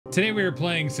Today we are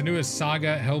playing Senua's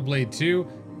Saga Hellblade 2.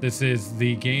 This is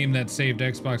the game that saved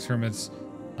Xbox from its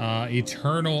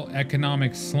eternal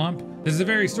economic slump. This is a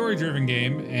very story-driven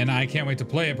game, and I can't wait to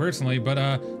play it personally, but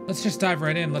let's just dive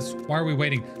right in. Why are we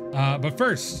waiting? But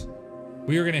first,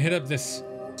 we are gonna hit up this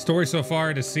story so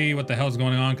far to see what the hell's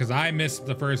going on, because I missed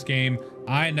the first game.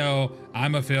 I know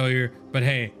I'm a failure, but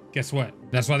hey, guess what?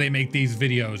 That's why they make these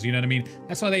videos, you know what I mean?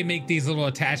 That's why they make these little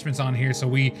attachments on here so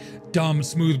we dumb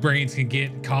smooth brains can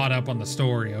get caught up on the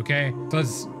story, okay? So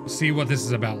let's see what this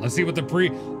is about. Let's see what the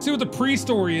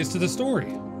pre-story is to the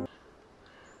story.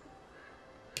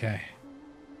 Okay.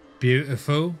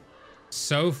 Beautiful.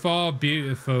 So far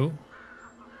beautiful.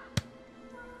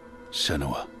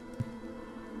 Senua.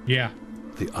 Yeah.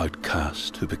 The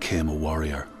outcast who became a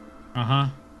warrior. Uh-huh.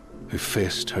 Who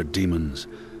faced her demons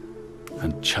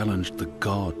and challenged the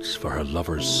gods for her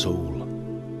lover's soul,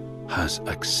 has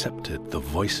accepted the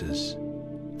voices,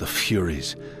 the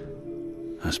furies,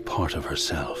 as part of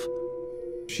herself.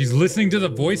 She's listening to the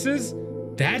voices?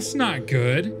 That's not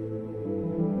good.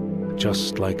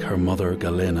 Just like her mother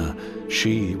Galena,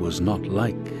 she was not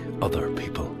like other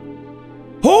people.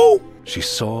 Who? She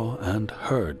saw and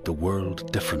heard the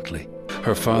world differently.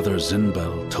 Her father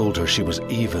Zinbel told her she was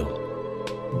evil,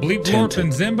 Bleep Lorp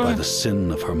and tainted by the Zimba?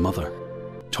 sin of her mother.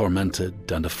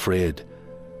 Tormented and afraid,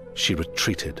 she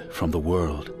retreated from the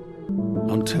world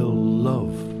until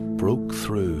love broke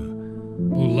through.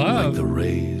 Love? Like the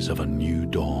rays of a new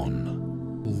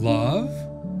dawn. Love?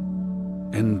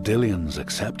 In Dillion's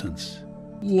acceptance,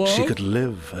 Love? she could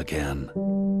live again.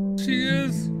 She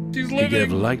is. She's He living.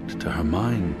 gave light to her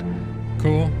mind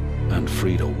Cool. and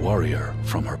freed a warrior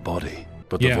from her body.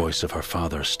 But the Yeah. voice of her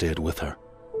father stayed with her,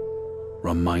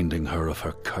 reminding her of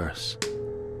her curse.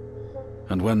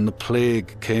 And when the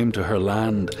plague came to her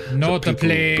land, Not the people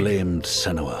plague. blamed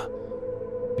Senua.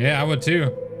 Yeah, I would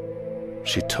too.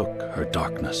 She took her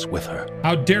darkness with her,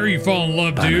 How dare you fall in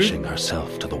love, banishing dude?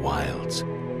 herself to the wilds.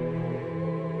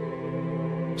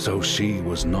 So she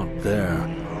was not there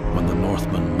when the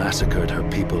Northmen massacred her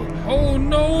people Oh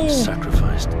no! and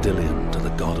sacrificed Dillion to the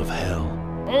god of hell.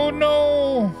 Oh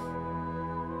no!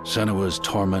 Senua's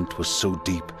torment was so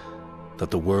deep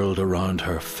that the world around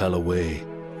her fell away.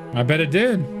 I bet it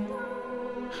did.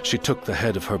 She took the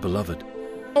head of her beloved,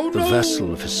 Oh the no!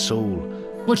 vessel of his soul,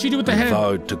 What'd she do with the and head?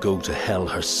 vowed to go to hell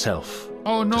herself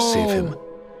Oh no! to save him.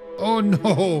 Oh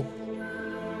no!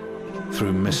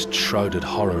 Through mist-shrouded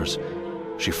horrors,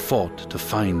 she fought to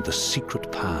find the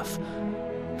secret path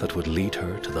that would lead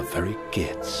her to the very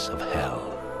gates of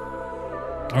hell.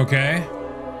 Okay.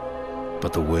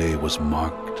 But the way was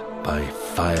marked by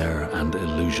fire and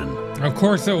illusion. Of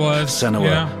course it was. Senua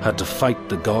Yeah. had to fight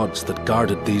the gods that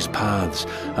guarded these paths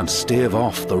and stave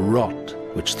off the rot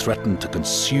which threatened to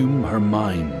consume her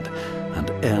mind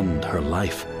and end her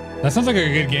life. That sounds like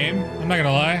a good game. I'm not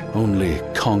gonna lie. Only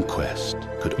conquest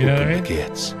could You know what open I mean? the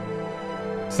gates.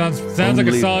 Sounds like a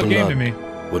Only solid game to me.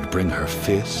 blood would bring her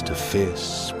face to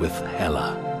face with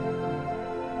Hela.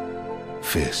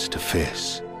 Face to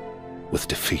face with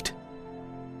defeat.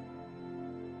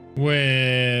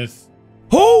 With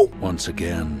who? Once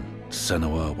again,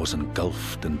 Senua was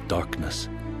engulfed in darkness,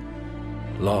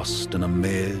 lost in a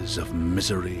maze of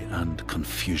misery and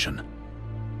confusion.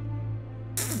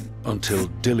 Until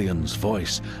Dillion's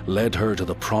voice led her to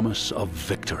the promise of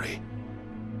victory.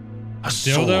 A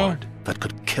Dildo? sword that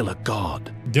could kill a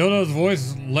god. Dildo's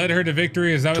voice led her to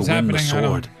victory. Is that To what's win the happening? I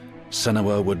sword, don't.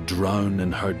 Senua would drown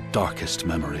in her darkest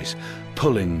memories,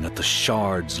 pulling at the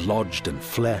shards lodged in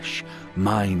flesh,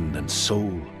 mind, and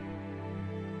soul.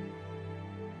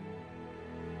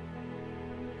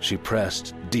 She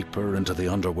pressed deeper into the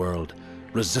underworld,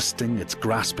 resisting its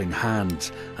grasping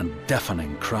hands and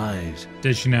deafening cries,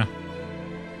 Did she now?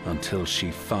 until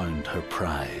she found her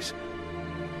prize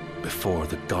before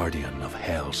the guardian of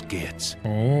Hell's gates.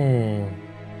 Oh.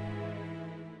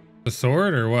 The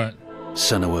sword or what?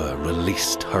 Senua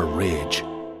released her rage,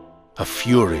 a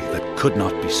fury that could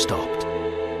not be stopped,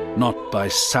 not by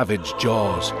savage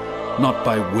jaws, not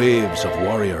by waves of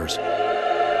warriors,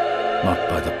 not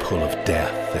by the pull of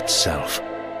death itself.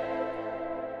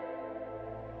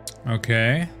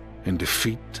 Okay. In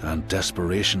defeat and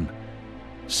desperation,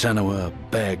 Senua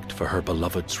begged for her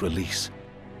beloved's release.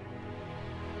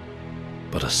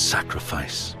 But a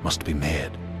sacrifice must be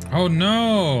made, Oh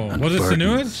no! and Was it Senua's?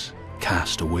 burdens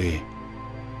cast away.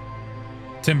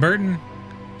 Tim Burton?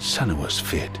 Senua's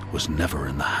fate was never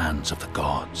in the hands of the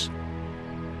gods,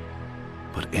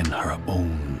 but in her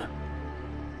own.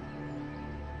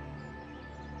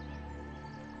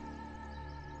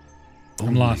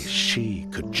 Only lost. she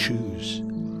could choose,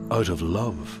 out of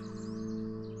love,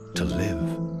 to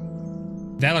live.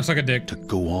 That looks like a dick. To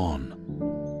go on.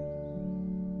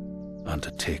 And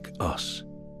to take us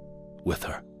with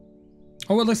her.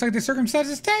 Oh, it looks like they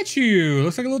circumcised a statue. It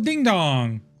looks like a little ding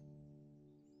dong.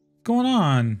 What's going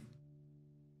on?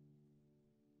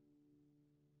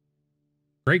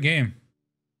 Great game.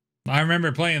 I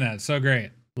remember playing that. So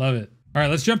great. Love it. All right,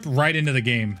 let's jump right into the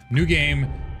game. New game.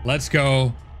 Let's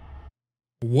go.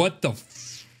 What the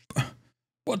fuck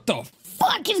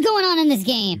is going on in this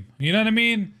game? You know what I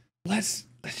mean? Let's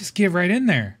just get right in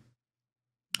there.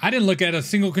 I didn't look at a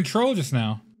single control just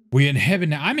now. We in heaven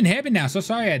now. I'm in heaven now. So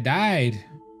sorry I died.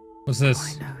 What's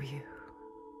this? I know you.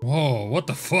 Whoa, what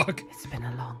the fuck? It's been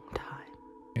a long time.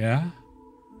 Yeah?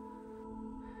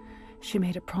 She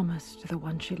made a promise to the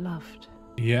one she loved.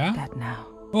 Yeah? Dead now,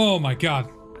 Oh my god.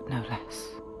 but no less.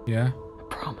 Yeah? A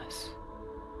promise.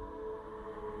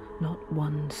 Not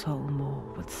one soul more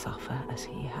would suffer as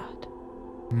he had.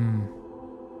 Hmm.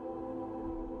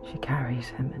 She carries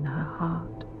him in her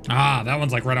heart. Ah, that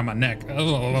one's like right on my neck. His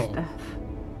Oh. death,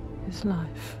 his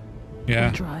life, Yeah.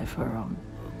 will drive her on.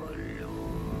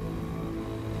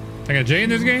 I got Jay in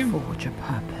this game? Forge a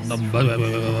purpose. Make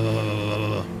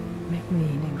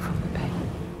meaning from the pain.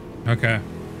 Okay.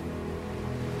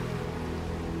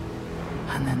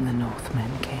 And then the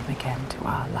Northmen came again to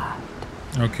our land,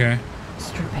 Okay.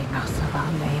 stripping us of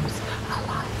our names, our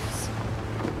lives,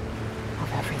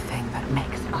 of everything that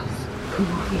makes us who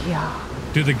we are.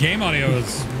 Dude, the game audio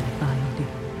is... Binding,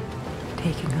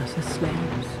 taking us as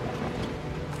slaves.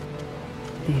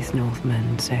 These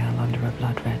Northmen sail under a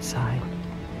blood-red sign.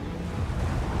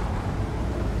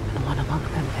 And one among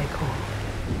them they call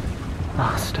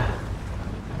Master.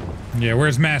 Yeah,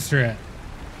 where's Master at?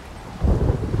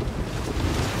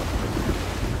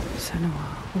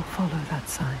 Senua will follow that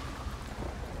sign.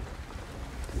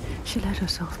 She let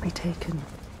herself be taken,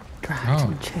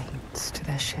 dragged in chains to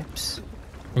their ships,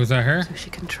 Was that her? so she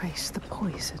can trace the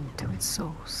poison to its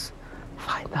source,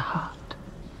 find the heart,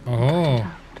 Oh.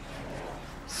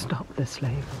 stop the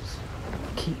slavers,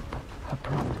 keep her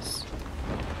promise.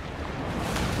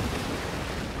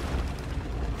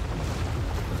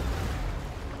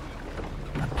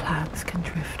 But plans can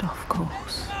drift off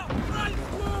course.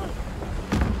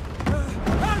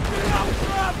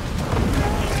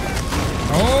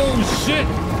 Oh, shit.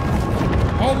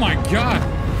 Oh my god.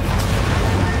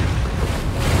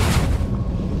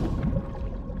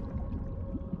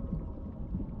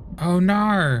 Oh,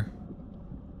 nar.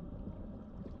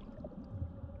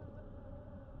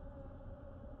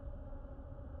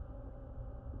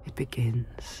 It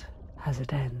begins as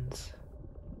it ends.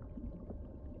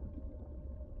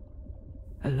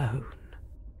 Alone.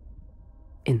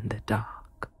 In the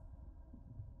dark.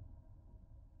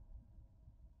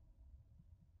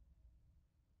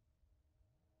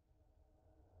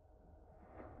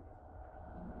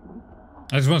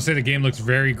 I just want to say the game looks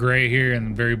very gray here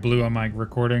and very blue on my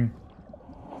recording.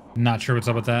 Not sure what's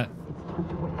up with that.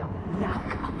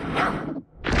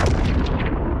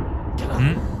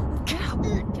 Hmm?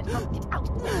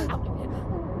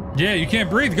 Yeah, you can't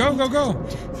breathe. Go, go, go.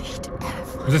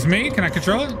 Is this me? Can I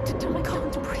control it?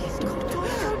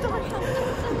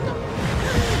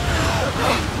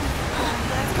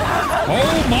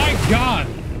 Oh my god.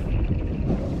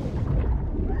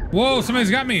 Whoa, somebody's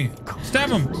got me. Stab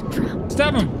him.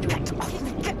 Stab him.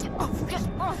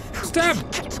 Stab.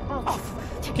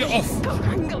 Get off.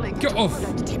 Get off.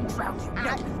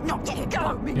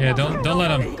 Yeah, don't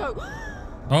let him.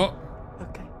 Oh.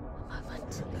 Okay.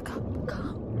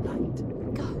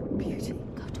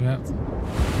 Yeah. Yep.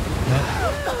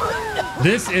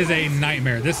 This is a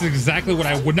nightmare. This is exactly what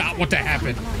I would not want to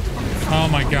happen. Oh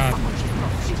my god.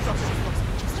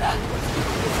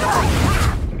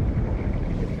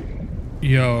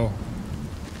 Yo.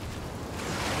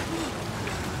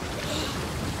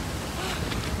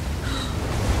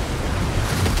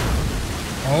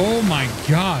 Oh my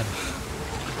god.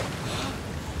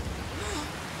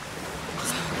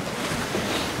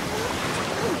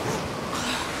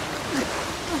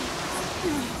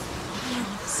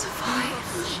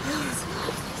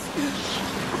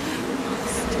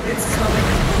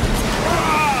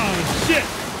 Oh shit.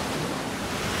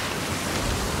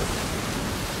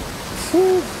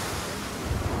 Whew.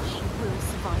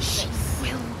 She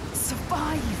will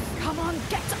survive. Come on,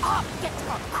 get up,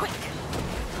 quick.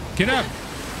 Get up.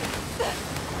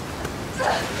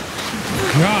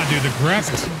 God, dude, the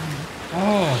graphics.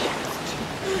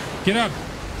 Oh. Get up.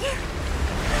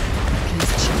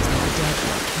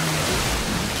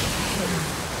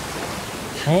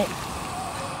 Oh.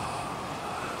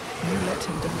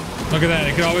 Look at that.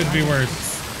 It could always be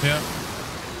worse. Yeah.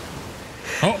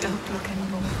 Oh. Don't look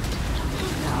anymore.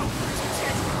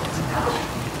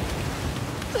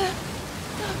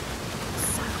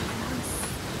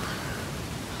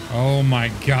 Oh my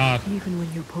God. Even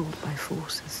when you're pulled by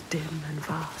forces dim and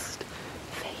vast,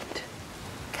 fate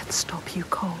can stop you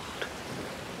cold.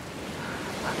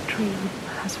 Her dream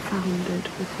has foundered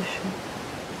with the ship.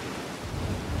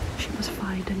 She must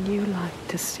find a new light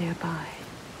to steer by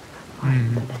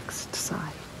on the next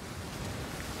side.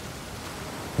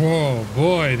 Whoa,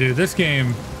 boy, dude, this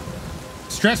game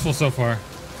stressful so far.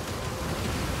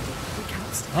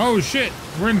 Oh shit,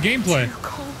 we're in gameplay. Too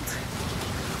cold.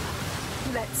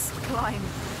 Let's climb.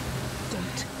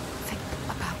 Don't think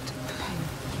about the pain.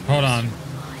 Hold on. You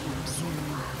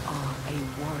are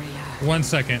a warrior. 1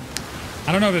 second.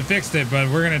 I don't know if it fixed it, but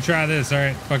we're gonna try this. All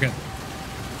right, fuck it.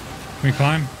 Can we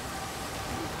climb?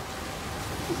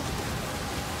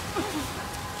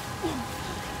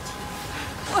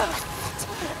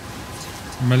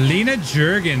 Melina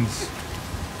Jurgens.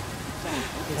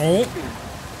 Oh.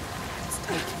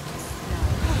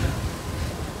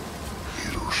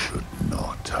 You should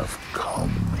not have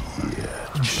come here.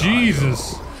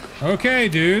 Jesus. Okay,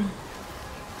 dude.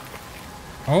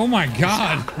 Oh my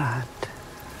God. So glad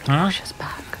to Huh? push us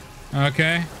back.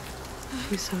 Okay.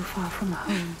 She's so far from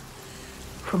home,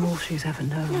 from all she's ever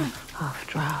known, half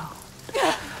drowned,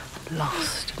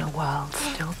 lost in a world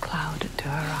still clouded to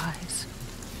her eyes,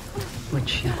 which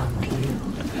she won't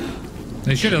yield.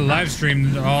 They should have live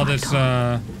streamed all this.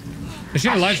 They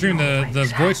should have live streamed the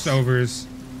voiceovers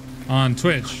on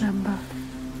Twitch, Remember,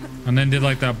 and then did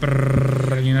like the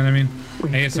brrrr, you know what I mean?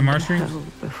 we've ASMR been to streams. hell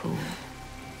before.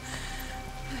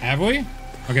 Have we?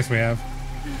 I guess we have.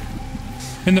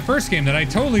 In the first game that I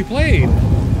totally played.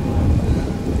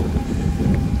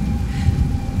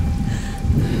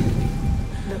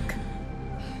 Look,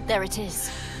 there it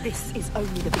is. This is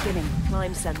only the beginning.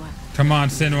 Climb, Senua. Come on,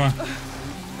 Senua.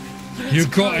 You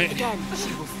got it. Again.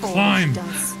 She will fall. Climb. She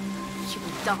does. She will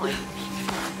die.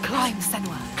 Climb,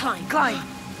 Senua. Climb. Climb.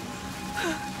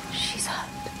 She's hurt.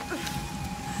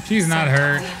 She's not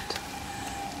hurt.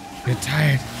 You're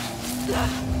tired.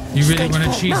 You really want a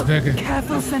cheeseburger?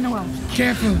 Careful, Senua.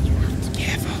 Careful.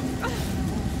 Careful.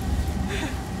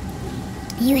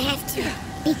 You have to.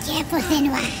 Be careful,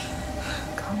 Senua.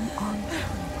 Come on.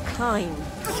 Climb.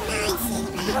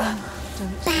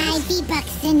 Bye,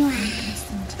 V-Bucks, Senua.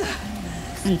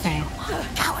 I'm sorry.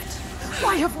 Coward.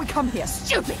 Why have we come here?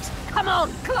 Stupid. Come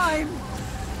on, climb.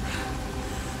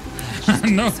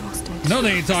 No, no,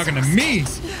 they ain't talking to me.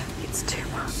 It's too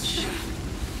much.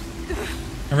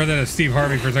 I read that as Steve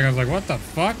Harvey for a second. I was like, what the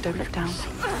fuck? Don't look down.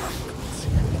 Don't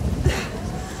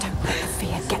let the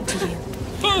fear get to you.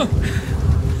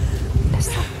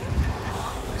 Listen.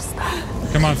 What's that?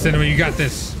 Come on, Senua, you got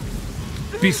this.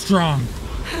 Be strong.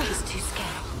 She's too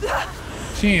scared.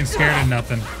 She ain't scared of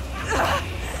nothing.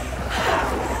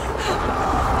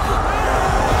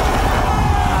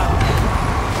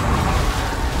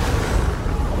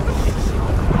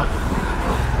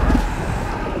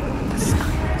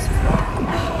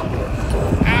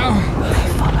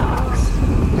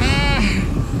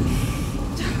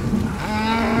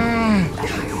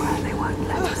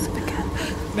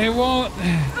 They won't.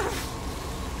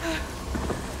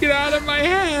 Get out of my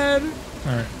head.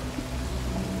 All right.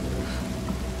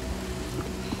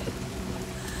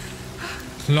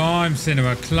 Climb,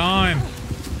 Senua, climb.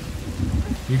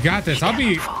 You got this. I'll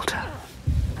be. Falter.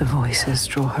 The voices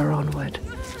draw her onward.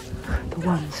 The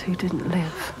ones who didn't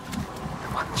live.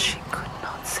 The ones she could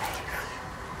not save.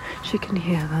 She can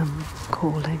hear them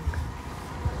calling.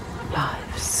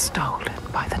 Lives stolen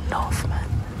by the Northmen.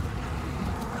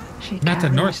 She Not the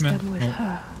carries Northmen. them with Oh.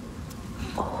 her.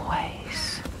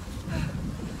 Always.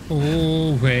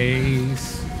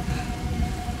 Always.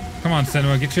 Come on,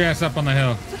 Senua, get your ass up on the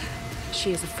hill.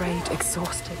 She is afraid,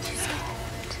 exhausted.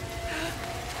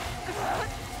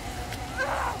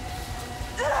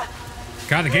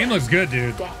 God, the game looks good,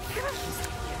 dude.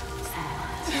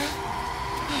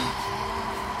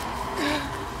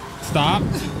 Stop.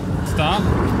 Stop.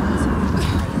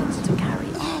 To carry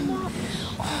on.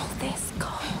 All this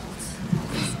cold,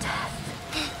 this death.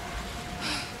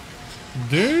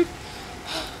 Dude.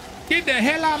 Get the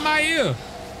hell out of my ear.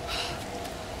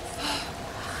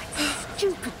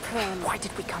 Stupid plan. Why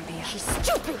did we come here? She's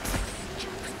stupid.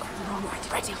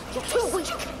 Ready. You're too weak.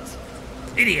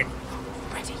 Idiot.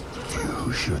 Ready.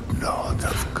 You should not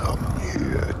have come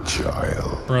here,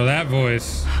 child. Bro, that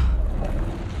voice.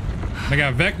 They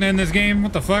got Vecna in this game?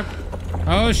 What the fuck?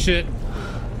 Oh, shit.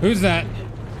 Who's that?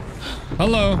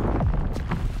 Hello.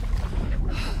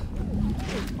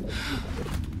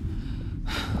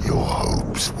 Your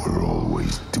hopes were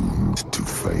always doomed to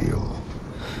fail.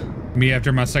 Me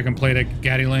after my second plate at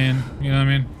Gaddyland. You know what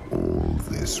I mean? all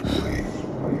this way.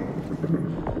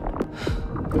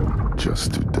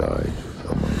 Just to die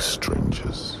among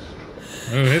strangers.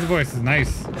 Oh, his voice is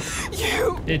nice.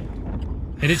 It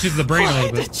itches the brain a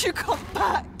little bit. Why did you come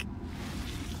back?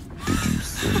 Did you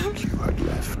think you had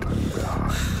left me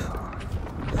behind?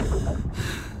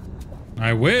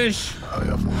 I wish. I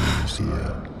am always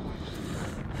here.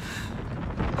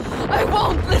 I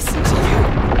won't listen to you.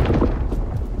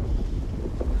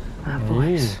 That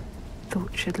voice thought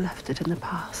she'd left it in the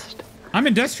past. I'm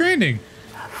in Death Stranding.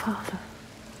 Her father.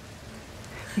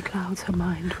 He clouds her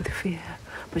mind with fear,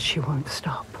 but she won't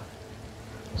stop.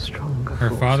 Stronger Her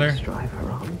forces father? drive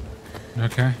her on.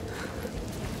 Okay.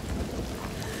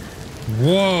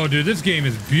 Whoa, dude, this game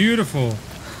is beautiful.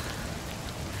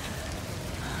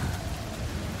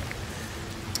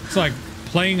 It's like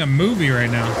playing a movie right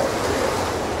now.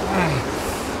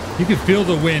 Ah, you can feel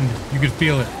the wind. You can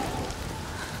feel it.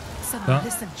 Senua,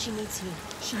 listen. She needs you.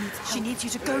 She needs you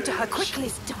to go to her quickly.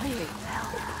 She's dying.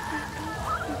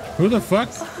 Who the fuck?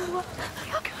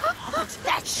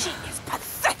 That shit is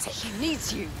pathetic. She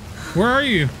needs you. Where are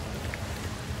you?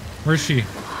 Where's she? You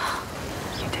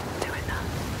didn't do enough.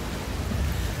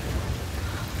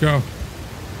 Go.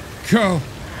 Go.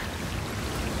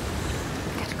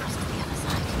 Get across to the other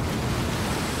side.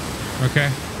 Okay.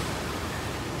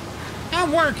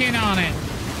 I'm working on it.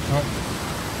 Oh,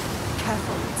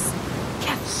 Careful.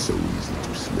 Careful. So easy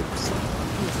to slip, son.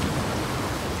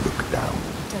 Look down.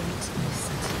 Don't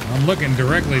listen to I'm looking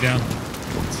directly down.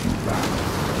 Once you land,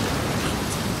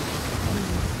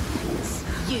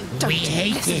 You don't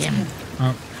listen to him.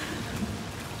 Oh.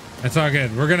 That's all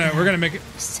good. We're gonna make it.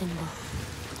 Senua.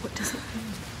 What does it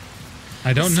mean?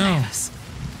 I don't know. Silence.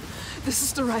 This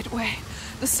is the right way.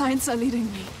 The signs are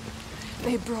leading me.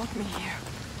 They brought me here.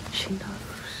 She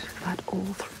knows that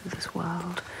all through this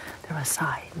world there are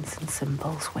signs and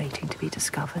symbols waiting to be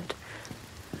discovered.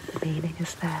 The meaning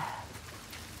is there.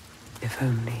 If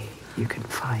only you can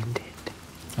find it.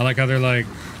 I like how they're like,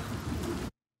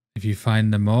 if you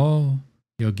find them all,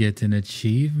 you'll get an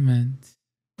achievement.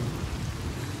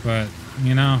 But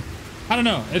you know, I don't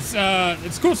know.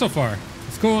 It's cool so far.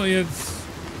 It's cool. It's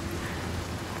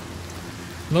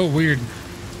a little weird.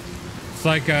 It's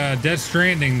like Death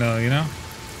Stranding, though, you know.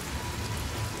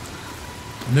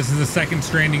 And this is the second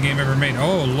Stranding game ever made.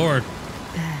 Oh Lord,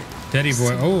 There. Teddy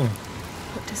boy. Oh,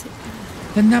 What does it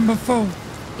mean? the number 4.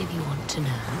 If you want to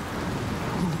know,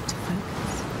 you need to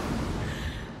focus.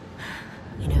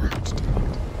 You know how to do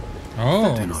it. Do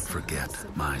Oh, not forget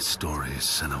my stories,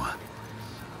 Senua.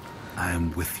 I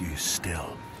am with you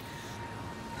still.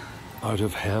 Out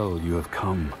of hell you have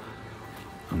come,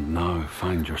 and now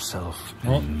find yourself in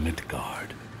Oh.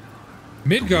 Midgard.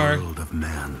 Midgard. The world of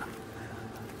men.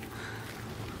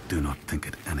 Do not think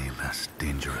it any less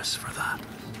dangerous for that.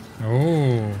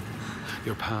 Oh,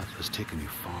 Your path has taken you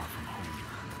far from home.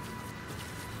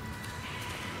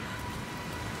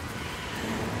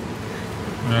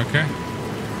 okay.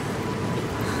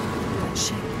 That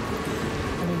ship.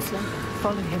 And then slowly.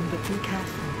 Follow him, but be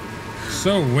careful.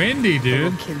 So windy, They dude.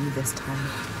 won't kill you this time.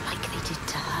 Like they did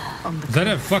to her. On the Is that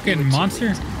a cliff. fucking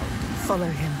monster? Follow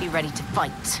him. Be ready to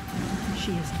fight.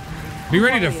 She isn't very Be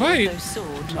ready to Warrior fight. with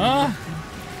no sword.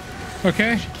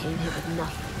 Okay. Came here with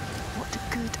nothing. What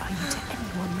good are you to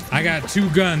anyone? with I got 2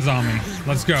 guns on me.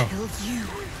 Let's go. Kill you.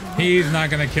 He's not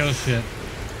gonna kill shit.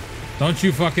 Don't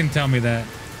you fucking tell me that.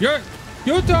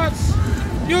 Your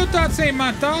thoughts ain't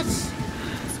my thoughts.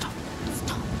 Stop.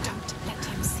 Don't let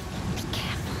him see. Be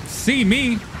careful. See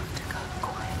me. To go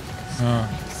quietly.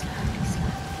 Oh.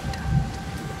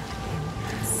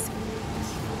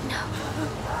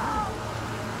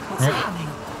 What's happening?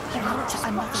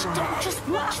 Don't just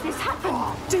watch this happen.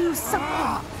 Do something.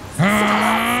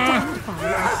 Ah, Stand by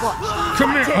and watch.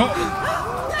 come here.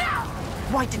 Oh,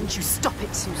 Why didn't you stop it?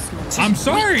 Too slow. I'm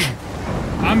sorry.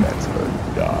 I'm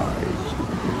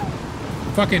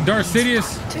fucking Darth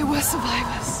Sidious. They were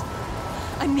survivors.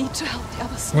 I need to help the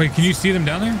others. Wait, can you see them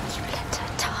down there? You let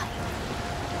her die.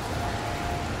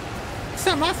 It's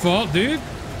not my fault, dude.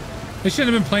 They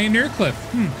shouldn't have been playing near a cliff.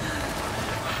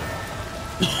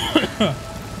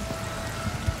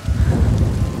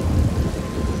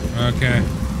 Okay.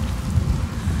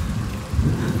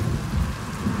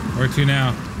 Where to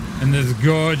now? In this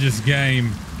gorgeous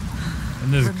game.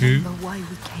 In this Remember why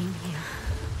we came here.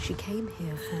 She came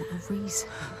here for a reason.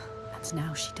 And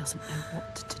now she doesn't know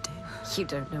what to do. You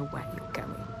don't know where you're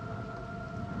going.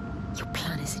 Your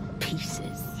plan is in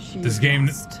pieces. This game-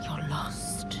 You're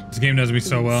lost. This game does me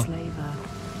so well. Slaver,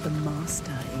 the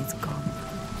master is gone.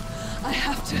 I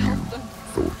have to help them.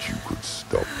 thought you could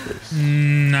stop this.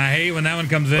 I hate when that one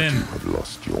comes in. You have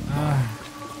lost your mind.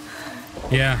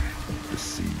 Yeah. The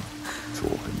sea tore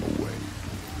him away.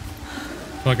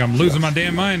 I feel like I'm losing my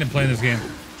damn mind in playing this game.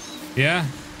 Yeah?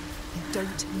 You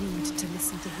don't need to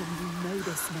listen to him. You know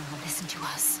this now. Listen to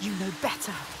us. You know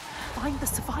better. Find the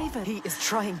survivor. He is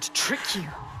trying to trick you.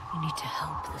 You need to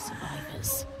help the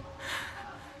survivors.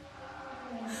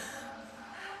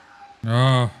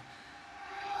 Oh.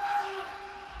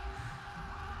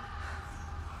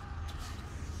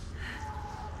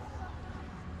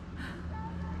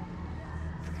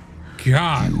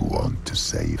 God. You want to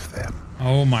save them.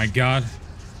 Oh my God.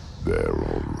 They're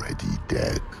already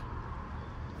dead.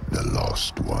 The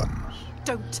lost ones.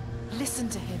 Don't listen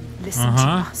to him. Listen to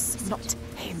us, not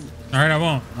him. All right, I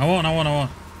won't.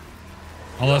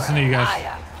 I'll listen to you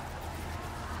guys.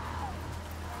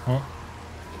 Oh.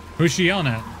 Who's she yelling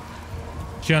at?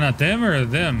 She yelling at them or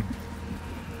them?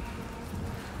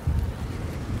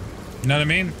 You know what I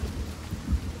mean?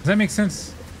 Does that make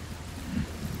sense?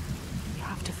 You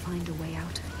have to find a way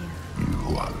out of here.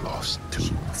 You are lost too.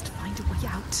 You must find a way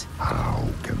out. How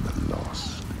can the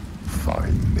lost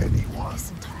find anyone?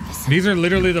 Listen. These are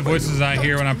literally the voices I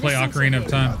hear when I play Ocarina of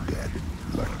Time. Dead,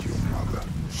 like your mother.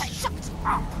 Shut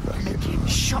up!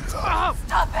 Shut up!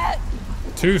 Stop it!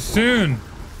 Too soon.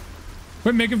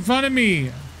 Quit making fun of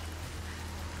me.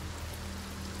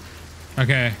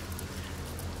 Okay.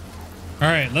 All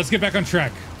right, let's get back on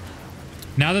track.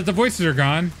 Now that the voices are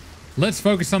gone, let's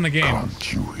focus on the game.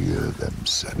 Can't you hear them,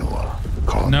 Senua?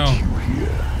 Can't No. you hear?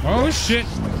 Oh shit.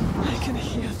 I can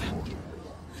hear them.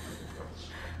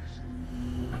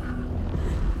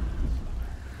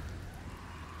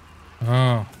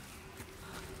 Oh.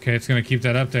 Okay, it's gonna keep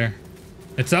that up there.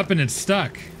 It's up and it's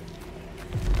stuck.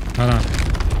 Hold on.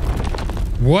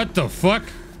 What the fuck?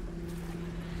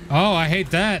 Oh, I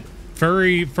hate that.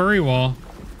 Furry wall.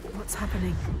 What's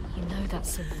happening? You know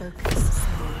that's a focus.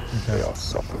 They are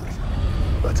suffering,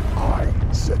 but I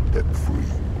set them free.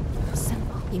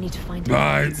 Simple. You need to find a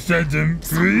I set them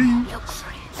free. Look for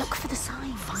it. Look for the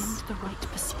signs. Find the right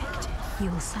perspective.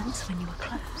 You'll sense when you are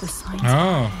close. The signs.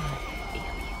 Oh.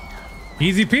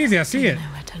 Easy peasy, I see it. Know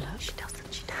where to look. She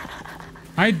doesn't. She doesn't.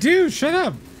 I do. Shut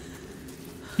up.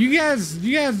 You guys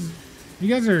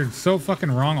are so fucking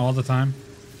wrong all the time.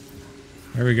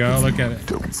 There we go. Look at it.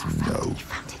 Don't know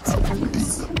how deep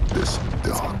this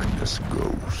darkness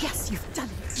goes. Yes, you've done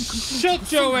it.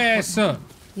 Shut your ass up.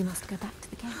 You must go back to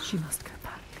the game. She must go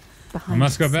back. I Behind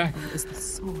must go us back. is the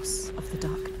source of the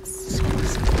darkness.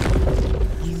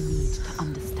 You need to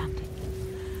understand it.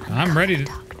 I'm ready to.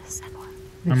 Darkness, Senua.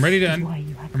 I'm ready to. This is why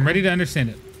you have I'm ready to understand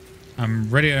it. I'm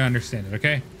ready to understand it.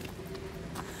 Okay.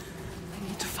 I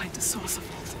need to find the source of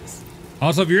all this.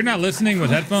 Also, if you're not listening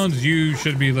with headphones, you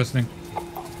should be listening.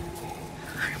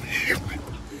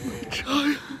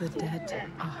 The dead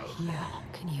are here.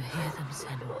 Can you hear them,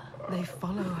 Senua? They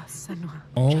follow us, Senua.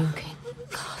 Oh. Choking,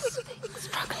 gasping,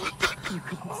 struggling. You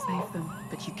couldn't save them,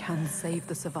 but you can save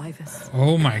the survivors.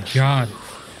 Oh my God.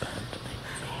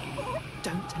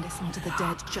 Don't listen to the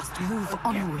dead, just move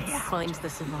onwards. Find the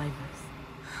survivors.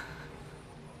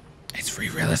 It's free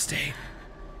real estate.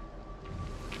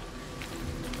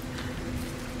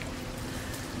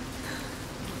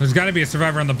 There's got to be a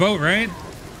survivor on the boat, right?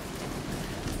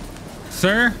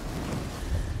 Sir?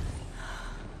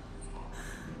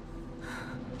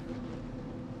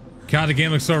 God, the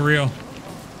game looks so real.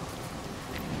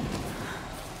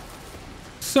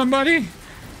 Somebody?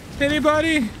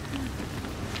 Anybody?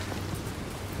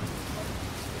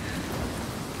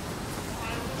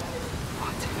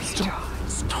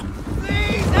 Stop.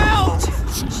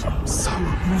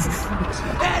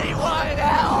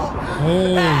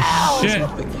 Oh, shit.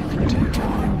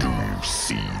 Do you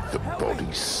see the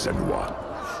bodies, Senua?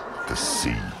 The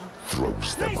sea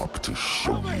throws them up to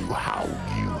show you how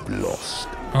you've lost.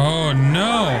 Oh,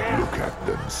 no. Look at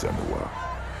them, Senua.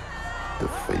 The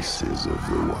faces of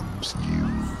the ones you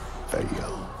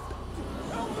failed.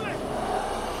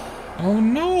 Oh,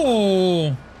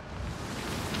 no.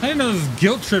 I didn't know this was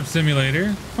Guilt Trip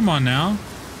Simulator. Come on now.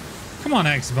 Come on,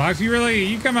 Xbox.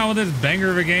 You come out with this banger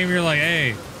of a game, you're like,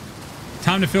 hey,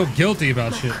 time to feel guilty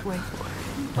about shit. Wait,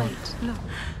 look.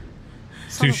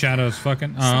 Two shadows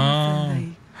fucking. Oh.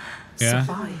 They Yeah.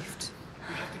 survived.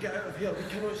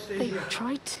 They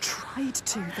tried to.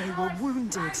 They were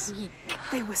wounded.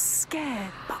 They were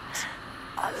scared, but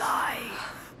alive.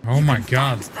 Oh my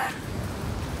God.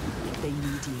 They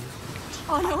need you.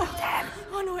 Oh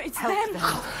no, it's Help them.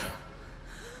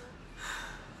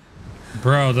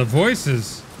 Bro, the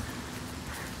voices.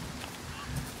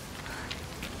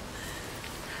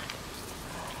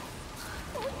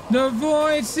 The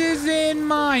voices in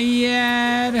my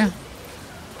head.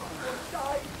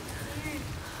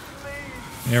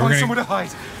 Yeah, Find somewhere to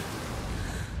hide.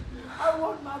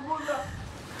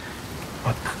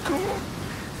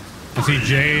 I see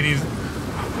Jay and he's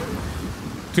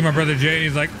to my brother Jay and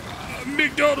he's like,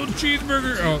 McDonald's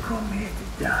cheeseburger. Oh.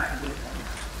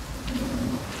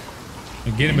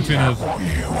 And get in between those.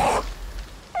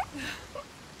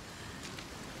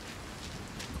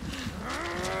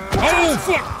 Oh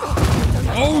fuck!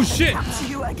 Oh shit!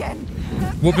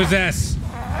 Whoop his ass!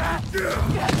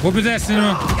 Whoop his ass,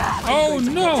 Senua! Oh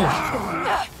no!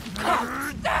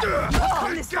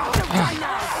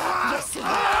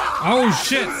 Oh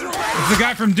shit! It's the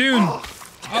guy from Dune!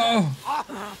 Oh!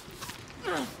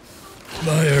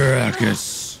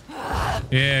 Arrakis.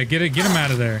 Yeah, get him out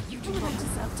of there. You do not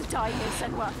deserve to die here,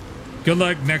 Senua. Good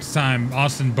luck next time,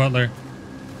 Austin Butler.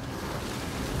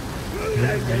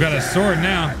 We've got a sword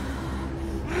now.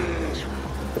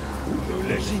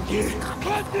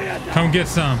 Come get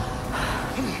some.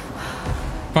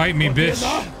 Fight me, bitch.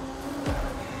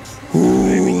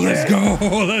 Ooh, let's go.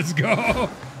 Let's go.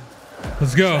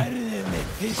 Let's go.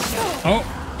 Oh,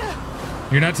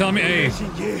 you're not telling me? Hey,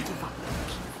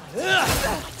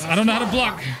 I don't know how to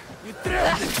block.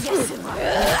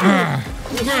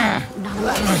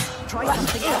 Try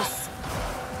something else.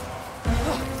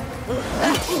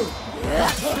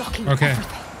 Okay,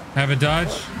 have a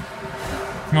dodge.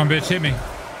 Come on, bitch, hit me.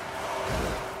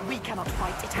 We cannot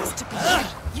fight. It has to be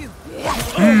you.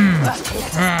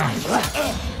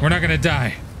 We're not gonna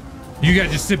die. You gotta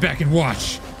just sit back and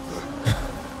watch.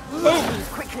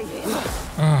 Quickly.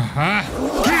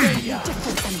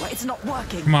 Different, Senua. It's not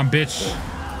working. Come on, bitch.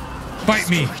 Fight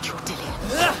me.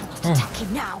 Attack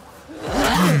him now.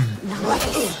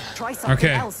 Try something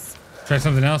Okay. else. Try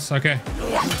something else? Okay.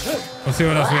 Let's see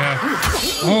what else we have.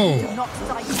 Oh. Not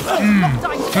die. Not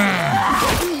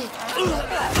die.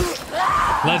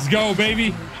 Let's go,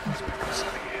 baby.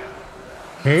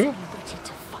 Who?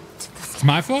 It's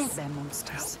my fault? They're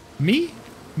monsters. Me?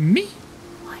 Me?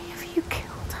 Why have you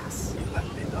killed us?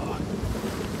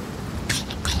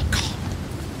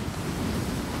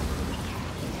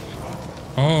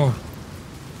 Oh.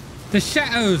 The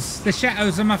shadows. The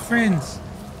shadows are my friends.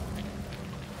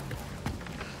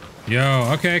 Yo,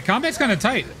 okay. Combat's kind of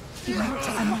tight.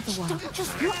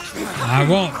 I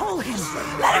won't. Call him.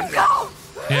 Let him go.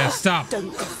 Yeah, stop.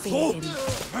 Don't defeat him.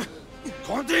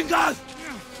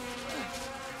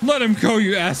 Let him go,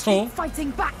 you asshole.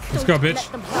 Fighting back. Let's go, bitch.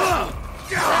 Let them fight.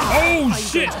 Oh,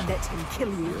 shit. Don't let him kill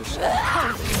you.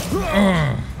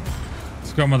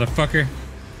 Let's go, motherfucker.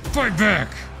 Fight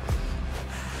back.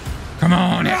 Come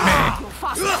on, hit me.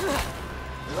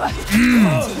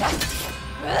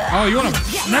 Oh, you want to?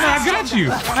 No, I got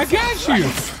you. I got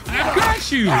you. I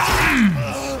got you.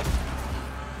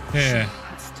 Yeah.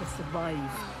 Has to survive.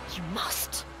 You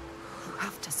must. You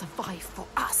have to survive for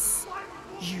us.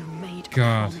 You made a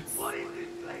God. promise.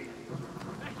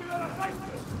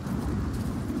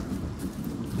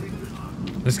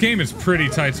 This game is pretty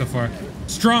tight so far.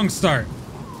 Strong start.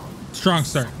 Strong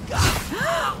start.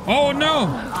 Oh, no.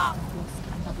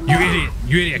 You idiot.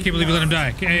 You idiot. I can't believe you let him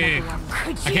die. Hey,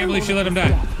 I can't believe she let him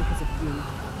die.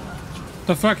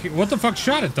 The fuck? What the fuck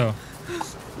shot it, though?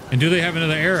 And do they have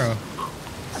another arrow?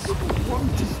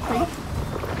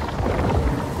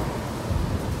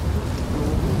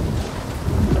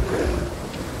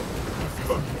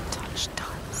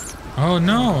 Oh,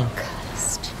 no.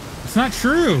 It's not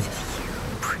true.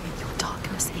 Bring your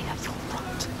darkness here. You're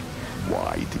right.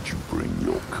 Why did you bring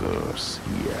your curse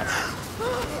here?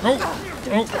 Oh.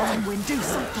 Oh. Win, do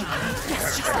something.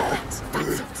 Yes, just that.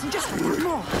 That's it. Just a bit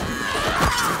more.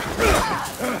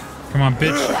 Come on,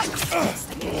 bitch.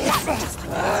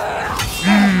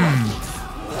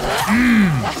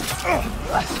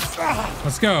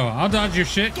 Let's go. I'll dodge your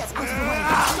shit.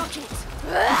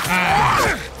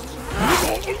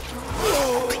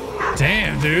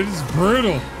 Damn, dude, this is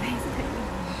brutal.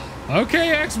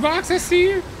 Okay, Xbox, I see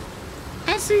you.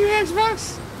 I see you,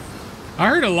 Xbox. I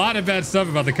heard a lot of bad stuff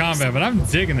about the combat, but I'm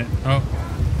digging it. Oh.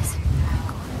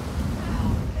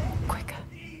 Quicker.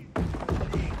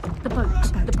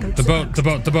 The boat.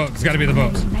 The boat. It's gotta be the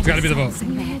boat. It's gotta be the boat.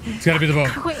 It's gotta be the boat.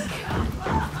 Quick.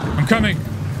 I'm coming.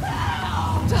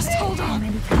 Just hold on. How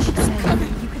many can you say?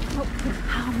 You can help with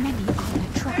how many are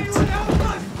there trapped?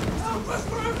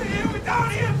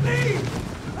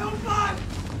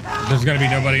 There's gotta be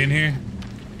nobody in here.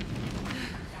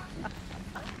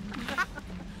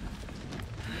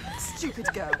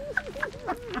 Stupid girl.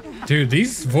 Dude,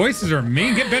 these voices are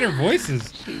mean. Get better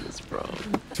voices.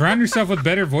 Surround yourself with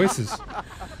better voices.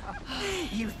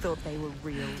 You thought they were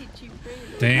real.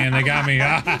 Damn, they got me.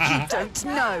 You don't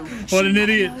know. What an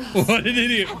idiot. What an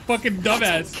idiot. Fucking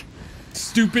dumbass.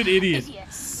 Stupid idiot.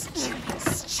 Stupid.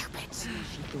 She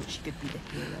thought she could be the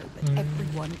hero, but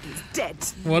everyone is dead.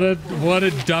 What a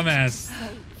dumbass.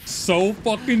 So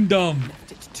fucking dumb.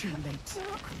 Left it too late.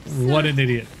 What an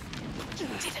idiot. You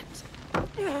didn't.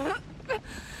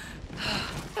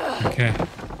 Okay.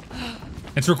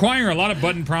 It's requiring a lot of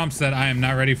button prompts that I am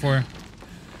not ready for.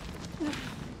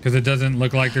 Because it doesn't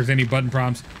look like there's any button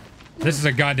prompts. This is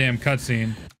a goddamn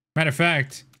cutscene. Matter of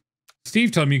fact,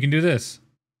 Steve told me you can do this.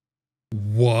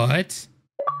 What?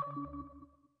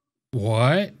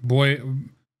 What? Boy.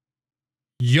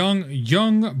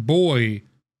 Young boy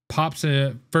pops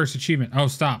a first achievement. Oh,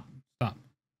 stop. Stop.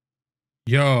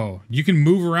 Yo, you can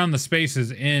move around the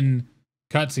spaces in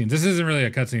cutscenes. This isn't really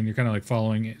a cutscene. You're kind of like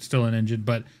following it, still an engine,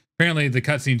 but apparently the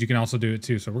cutscenes you can also do it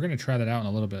too. So we're going to try that out in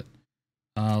a little bit.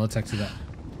 Let's exit that.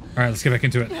 All right, let's get back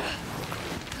into it.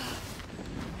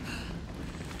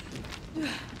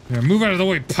 Yeah, move out of the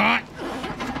way, pot.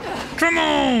 Come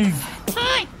on,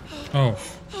 pot. Oh.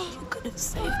 You could have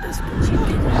saved us, but you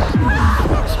didn't.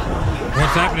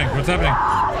 What's happening? What's happening?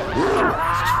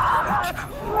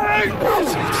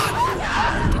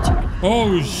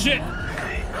 Oh shit.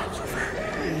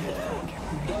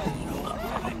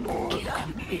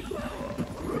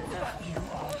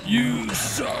 You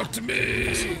sucked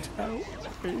me.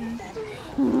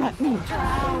 Let me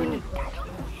down.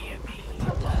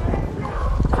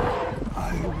 I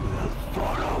will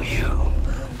follow you.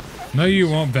 No, you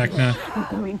won't, Vecna. I'm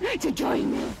going to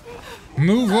join you.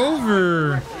 Move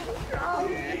over.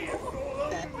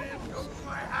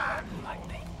 Like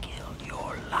they killed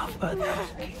your lover.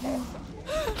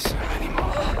 So many more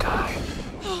will die.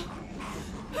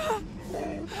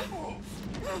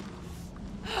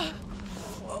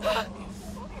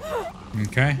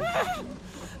 Okay.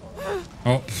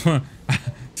 Oh,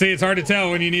 see, it's hard to tell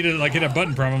when you need to like hit a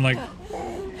button prompt. I'm like,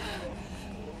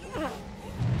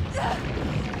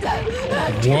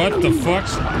 what the fuck?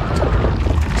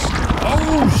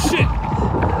 Oh shit!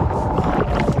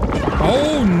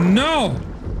 Oh no!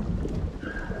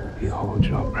 You hold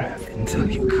your breath until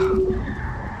you come.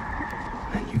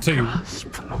 Then you Until you-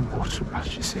 gasp and the water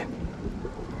rushes in.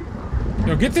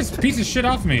 Yo, get this piece of shit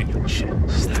off me! Just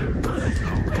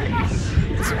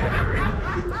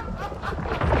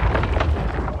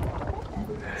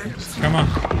Come on!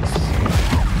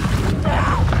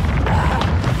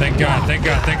 Thank God! Thank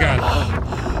God! Thank God!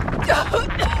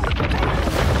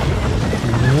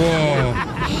 Whoa!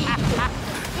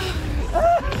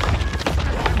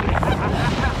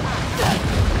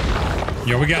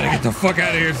 Yo, we gotta get the fuck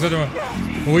out of here, Senua.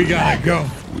 We gotta go.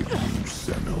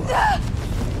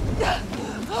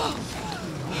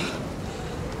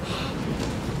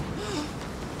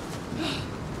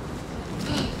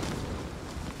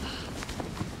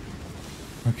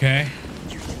 Okay.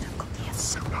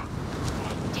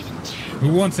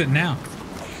 Who wants it now?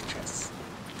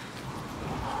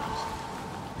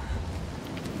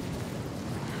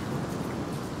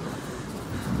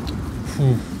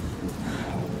 Whew.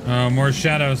 Oh, more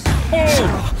shadows.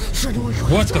 Oh!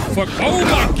 What the fuck? Oh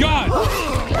my god!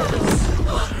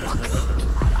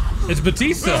 It's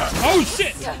Batista. Oh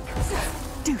shit!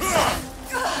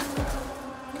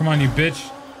 Come on, you bitch.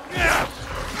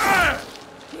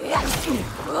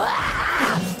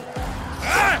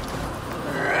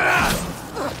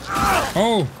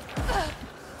 Oh!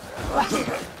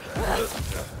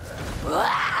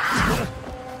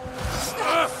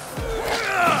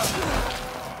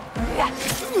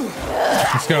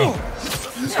 Let's go.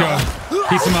 Let's go.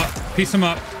 Piece him up. Piece him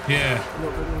up. Yeah.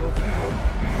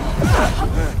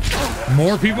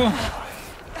 More people?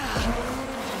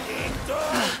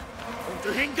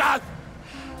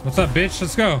 What's up, bitch?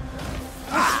 Let's go.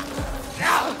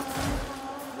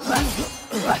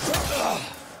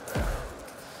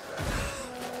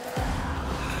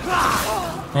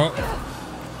 Oh.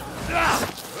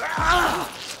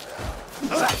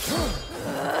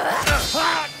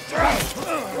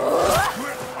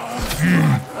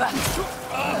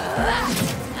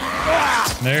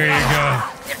 There you go.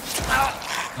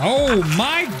 Oh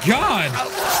my god.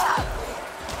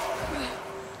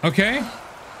 Okay.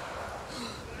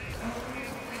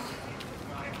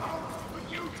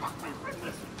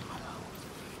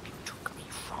 took me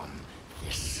from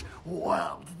this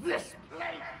world, this place.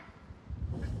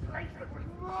 This place that was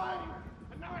mine.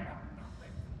 And now I have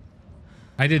nothing.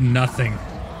 I did nothing.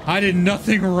 I did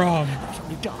nothing wrong.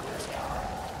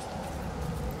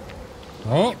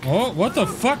 Oh, oh, what the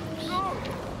fuck?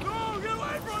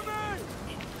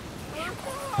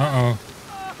 Uh-oh.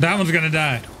 That one's gonna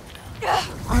die.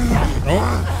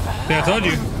 Oh, see, I told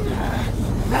you.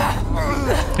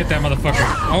 Hit that motherfucker.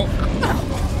 Oh.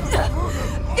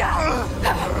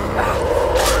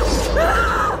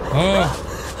 Oh.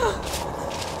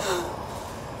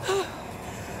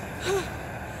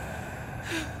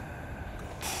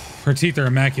 Her teeth are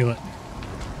immaculate.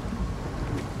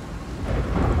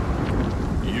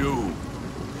 You,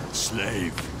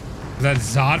 slave. Is that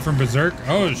Zod from Berserk?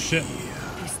 Oh shit.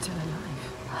 He's still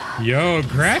alive. Yo,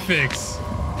 graphics.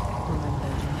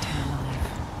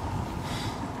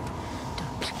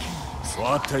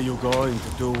 What are you going to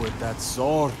do with that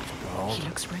sword, girl? He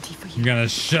looks ready for you. You're gonna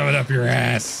shove it up your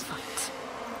ass.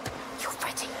 You're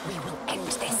ready. We will end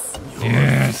this.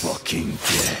 Yes. Fucking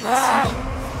dead.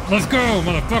 Let's go,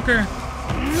 motherfucker.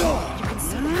 You can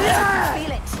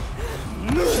feel it.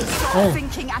 Stop Oh.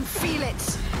 thinking and feel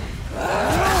it.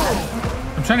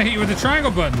 I'm trying to hit you with the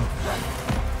triangle button.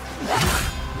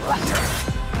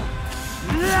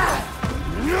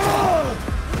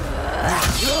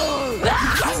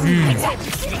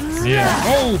 Yeah.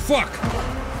 Oh, fuck.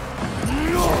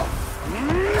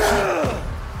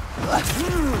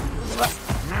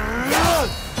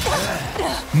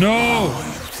 No.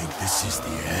 You think this is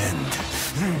the end?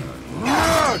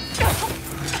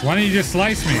 Why don't you just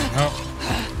slice me? Oh.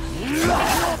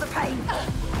 Feel the pain.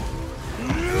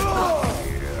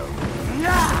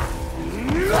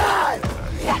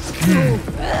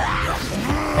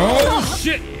 Oh,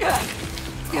 shit.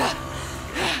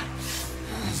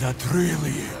 Is that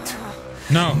really it?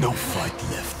 No. No fight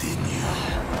left in you.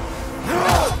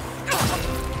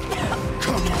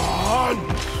 Come on!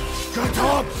 Get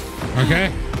up!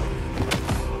 Okay.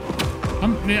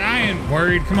 I ain't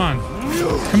worried. Come on.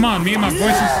 Come on, me and my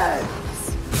voices.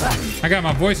 I got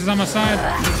my voices on my side.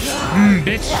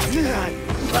 Bitch.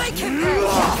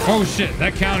 Oh shit,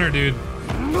 that counter, dude.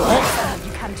 Oh.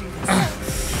 You can do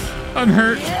this. I'm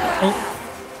hurt. Oh.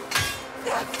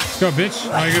 Let's go, bitch.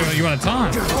 Oh, you want a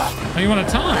taunt? Oh, you want a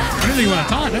taunt? I didn't know you want a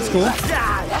taunt. That's cool.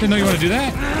 Didn't know you want to do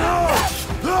that.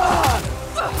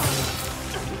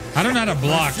 I don't know how to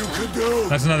block.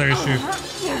 That's another issue.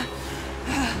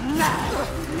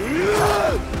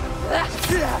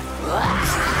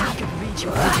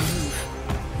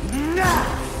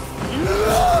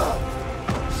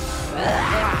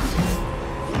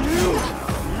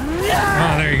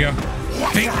 Oh, there you go.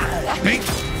 Pink. Pink.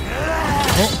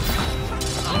 Oh.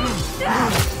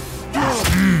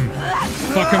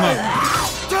 Fuck him up.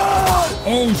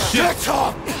 Oh, shit. Get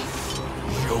up!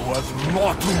 You was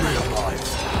more to realize.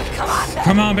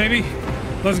 Come on, baby.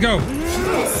 Let's go.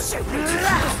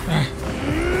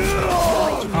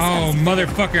 Oh,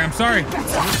 motherfucker. I'm sorry.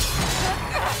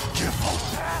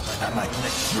 I might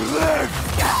let you live.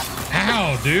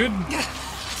 Ow, dude.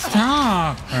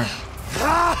 Stop.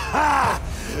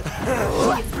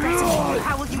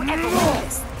 How will you ever win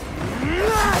this?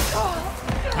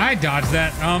 I dodged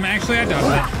that. Actually, I dodged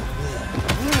that.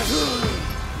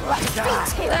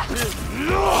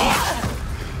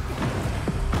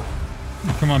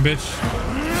 Come on, bitch.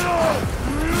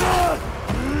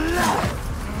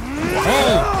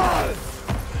 Oh!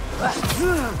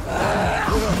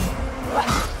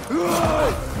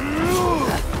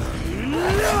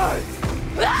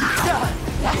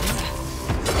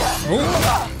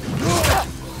 Oh!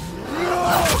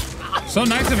 So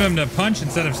nice of him to punch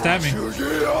instead of stab me.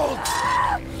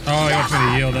 Oh, he wants me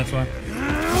to yield, that's why.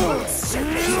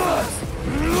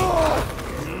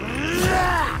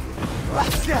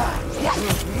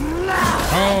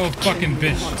 Oh, fucking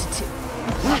bitch.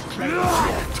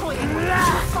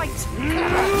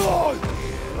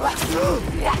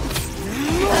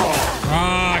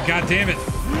 Ah, god damn it.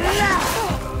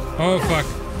 Oh, fuck.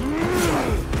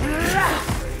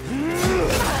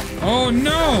 Oh,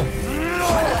 no.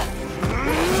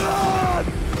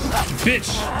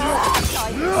 Bitch.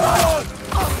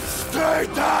 Stay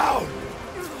down!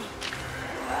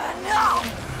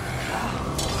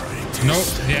 Nope.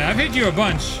 Yeah, I've hit you a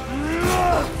bunch.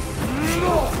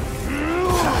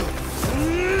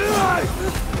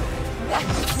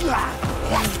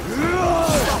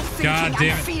 God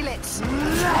damn it. Feel it.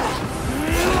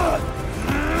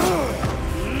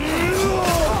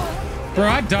 Bro,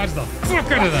 I dodged the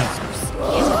fuck out of that.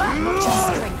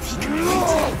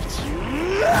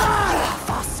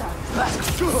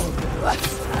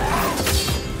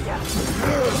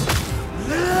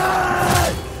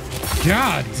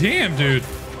 God damn, dude.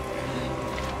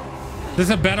 This is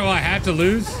a battle I have to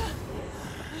lose?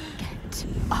 Get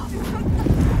up.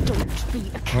 Don't be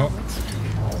a coward.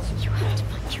 You have to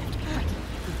fight. You have to be ready.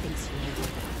 He thinks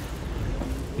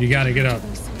You gotta get up.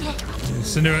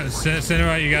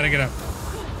 Senua, you gotta get up.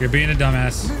 You're being a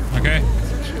dumbass, okay?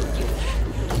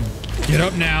 Get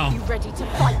up now. you ready to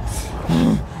fight?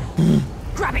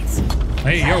 Grab it.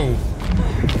 Hey, yo.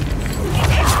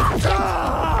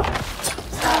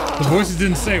 The voices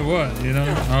didn't say what, you know?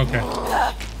 Okay.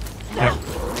 Yep.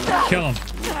 Kill him.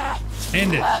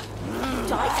 End it.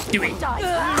 Do it.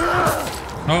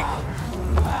 Oh.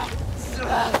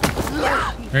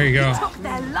 There you go.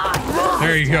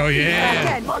 There you go.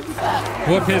 Yeah.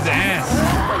 Whoop his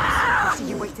ass. What are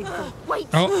you waiting for? Wait.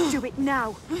 Oh. Do it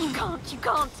now. You can't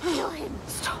kill him.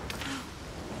 Stop.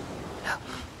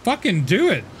 Fucking do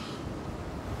it.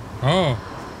 Oh.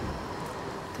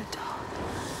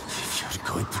 If you're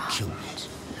going to kill me,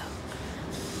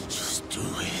 just do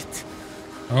it.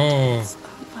 Oh. It's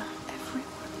over, everyone.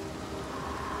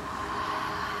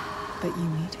 But you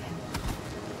need him.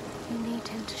 You need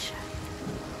him to show you.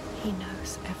 He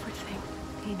knows everything.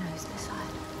 He knows this island.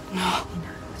 No. He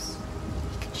knows.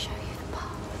 He can show you the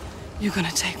path. You're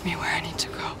gonna take me where I need to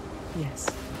go. Yes.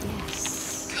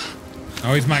 Yes.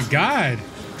 Oh, he's my guide.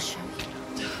 He'll show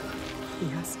you. He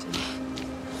has to.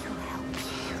 He'll help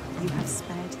you. You have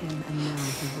spared him, and now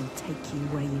he will take you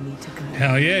where you need to go.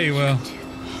 Hell yeah, he will.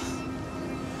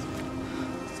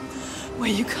 Where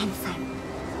you come from.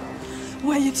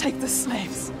 Where you take the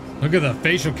slaves. Look at the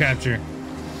facial capture.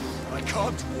 I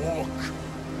can't walk.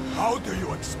 How do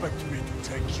you expect me to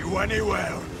take you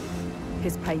anywhere?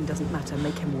 His pain doesn't matter.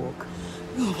 Make him walk.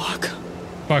 We'll walk.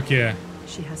 Fuck yeah.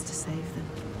 She has to save them.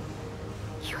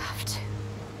 You have to.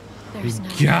 There You is no.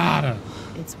 gotta.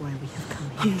 It's why we have come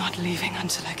here. I'm not leaving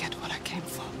until I get what I came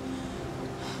for.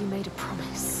 You made a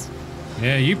promise.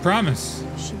 Yeah, you promise.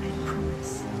 She made a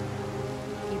promise.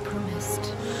 You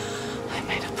promised. I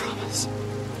made a promise.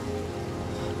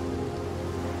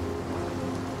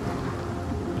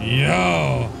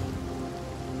 Yo.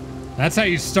 That's how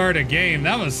you start a game.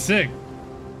 That was sick.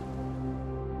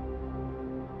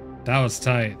 That was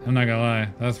tight. I'm not gonna lie.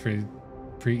 That was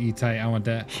pretty tight. I want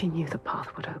that. She knew the path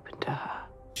would open to her.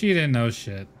 She didn't know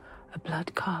shit. A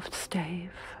blood-carved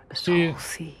stave, a She- soul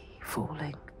sea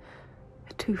falling,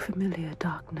 a too familiar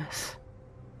darkness,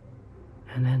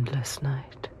 an endless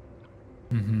night.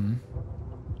 Mm-hmm.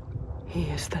 He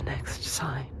is the next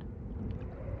sign.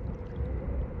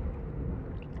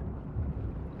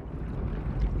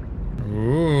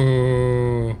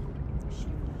 Ooh.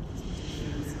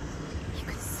 You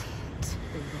could see it.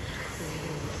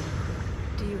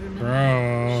 Do you remember?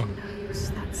 Bro. She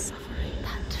knows that suffering,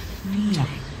 that feeling,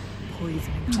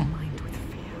 Poisoning her mind with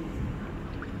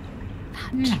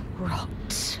fear. that rot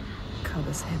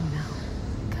Covers him now.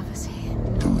 covers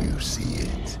him. Do you see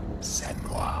it,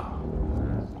 Senua?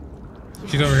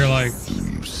 She's over here like, Do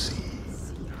you see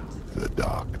the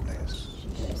darkness?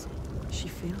 She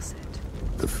feels it.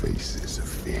 The faces of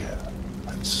fear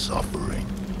and suffering.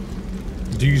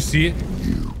 do you see it?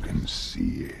 You can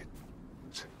see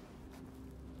it.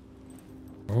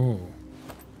 Oh.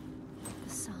 The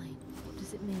sign. What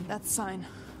does it mean? That sign.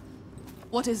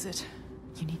 What is it?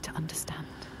 You need to understand.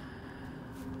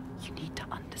 You need to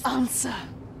understand. Answer!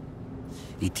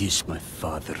 It is my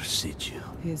father's sigil.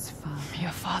 His father.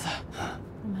 Your father.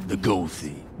 The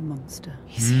Gothi. Monster.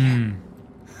 He's here.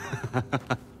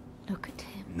 Look at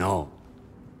him. No,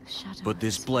 The shadow. but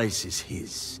this place is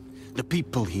his. The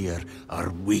people here are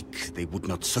weak. They would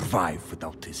not survive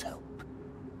without his help.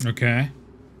 Okay.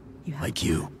 You have Like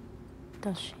you.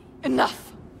 Does she?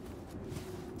 Enough!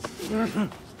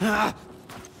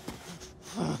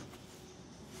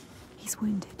 He's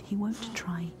wounded. He won't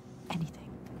try anything.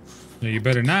 No, you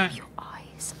better not. Your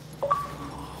eyes.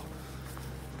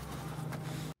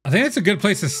 I think that's a good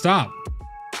place to stop.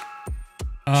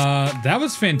 That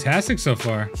was fantastic so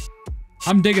far.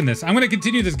 I'm digging this. I'm going to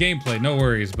continue this gameplay, no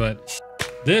worries, but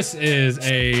this is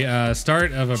a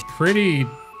start of a pretty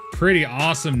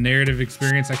awesome narrative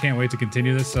experience. I can't wait to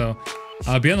continue this, so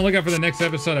be on the lookout for the next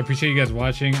episode. I appreciate you guys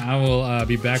watching. I will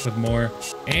be back with more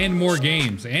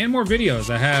games and more videos.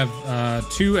 I have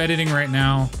 2 editing right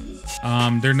now.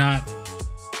 They're not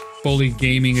fully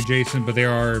gaming adjacent, but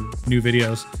there are new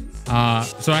videos.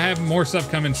 So I have more stuff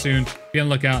coming soon. Be on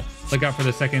the lookout. Look out for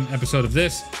the second episode of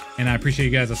this. And I appreciate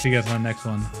you guys. I'll see you guys on the next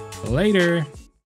one. Later.